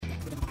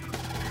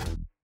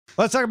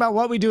Let's talk about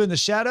What We Do in the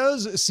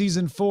Shadows,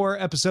 season 4,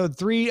 episode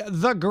 3,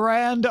 the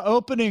grand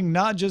opening,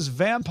 not just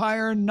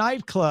vampire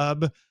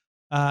nightclub,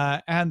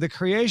 and the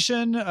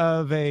creation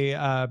of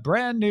a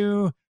brand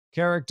new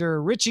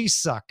character, Richie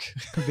Suck,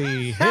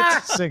 the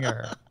hit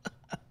singer.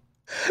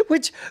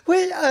 Let's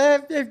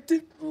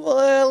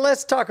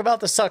talk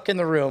about the suck in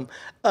the room.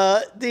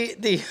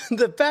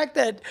 The fact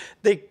that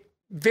they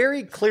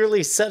very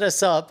clearly set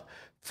us up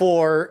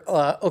for,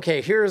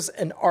 okay, here's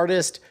an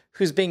artist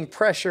who's being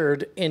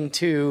pressured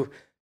into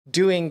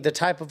doing the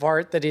type of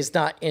art that he's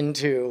not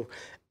into.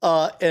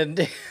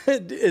 And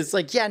it's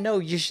like, yeah, no,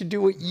 you should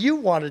do what you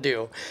want to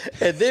do.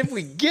 And then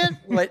we get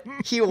what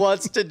he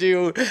wants to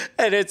do.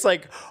 And it's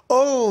like,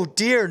 oh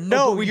dear,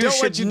 no, we you don't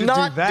should want you to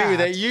not do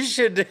that. You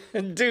should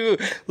do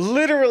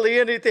literally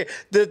anything.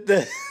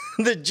 The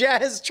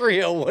jazz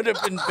trio would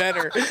have been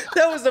better.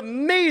 That was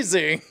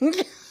amazing.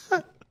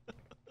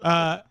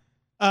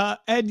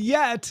 And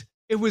yet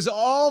it was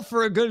all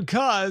for a good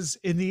cause.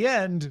 In the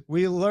end,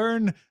 we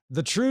learn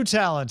the true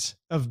talent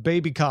of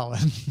Baby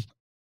Colin.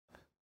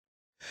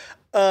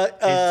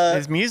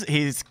 His music.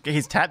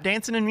 He's tap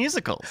dancing in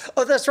musicals.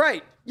 Oh, that's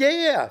right.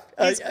 Yeah.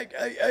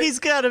 He's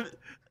got a.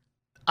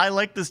 I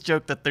like this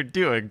joke that they're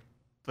doing,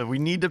 but we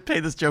need to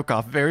pay this joke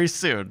off very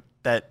soon.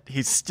 That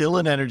he's still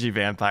an energy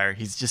vampire.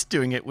 He's just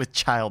doing it with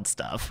child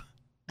stuff.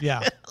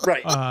 Yeah.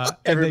 Right.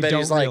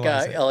 Everybody's like, oh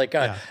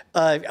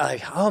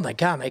my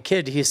God, my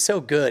kid, he's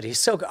so good. He's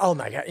so good. Oh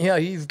my God.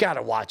 You've got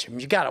to watch him.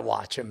 You got to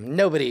watch him.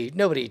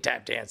 Nobody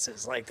tap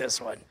dances like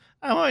this one.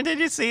 Oh, did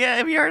you see it?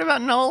 Have you heard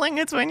about knolling?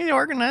 It's when you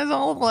organize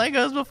all the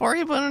Legos before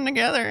you put them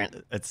together.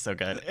 It's so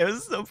good. It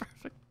was so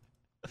perfect.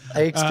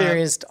 I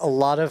experienced a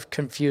lot of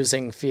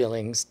confusing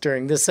feelings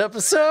during this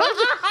episode.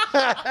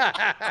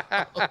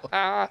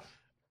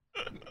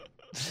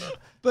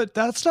 But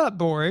that's not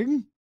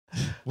boring.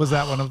 Was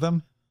that one of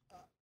them?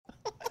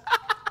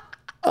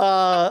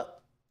 I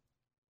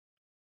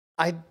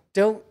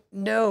don't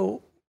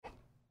know.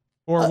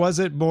 Or was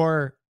it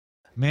more,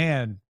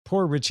 man,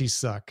 poor Richie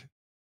Suck?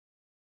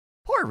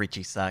 Poor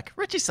Richie Suck.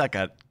 Richie Suck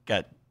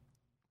got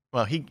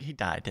well, he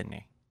died, didn't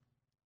he?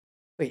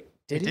 Wait,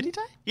 did he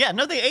die? Yeah,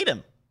 no, they ate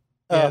him.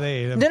 Yeah,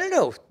 they ate him.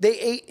 No. They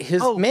ate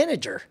his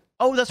manager.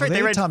 Oh, that's right.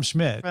 They read Tom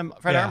Schmidt. From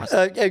Fred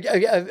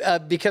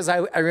Armisen. Because I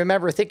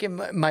remember thinking,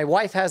 my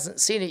wife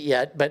hasn't seen it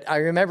yet, but I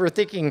remember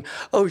thinking,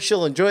 oh,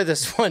 she'll enjoy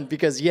this one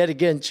because yet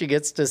again she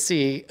gets to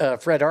see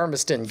Fred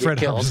Armisen get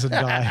killed. Armisen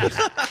die.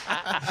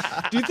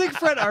 Do you think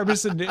Fred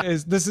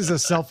Armisen this is a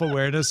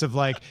self-awareness of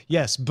like,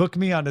 yes, book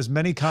me on as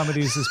many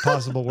comedies as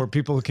possible where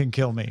people can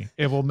kill me.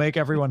 It will make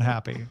everyone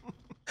happy.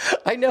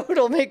 I know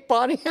it'll make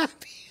Bonnie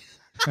happy.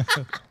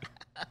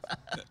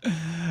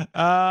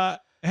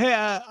 Hey,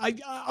 I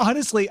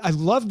honestly, I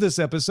loved this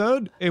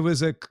episode. It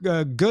was a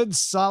good,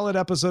 solid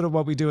episode of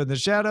What We Do in the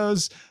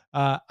Shadows.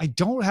 I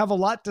don't have a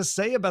lot to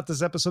say about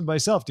this episode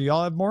myself. Do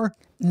y'all have more?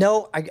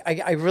 No,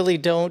 I really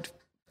don't.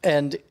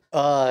 And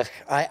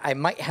I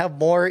might have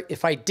more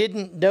if I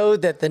didn't know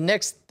that the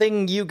next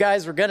thing you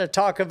guys were going to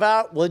talk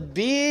about would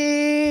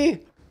be...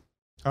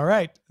 All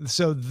right.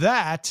 So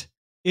that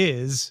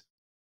is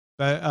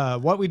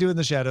What We Do in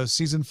the Shadows,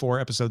 season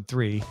 4, episode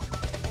 3.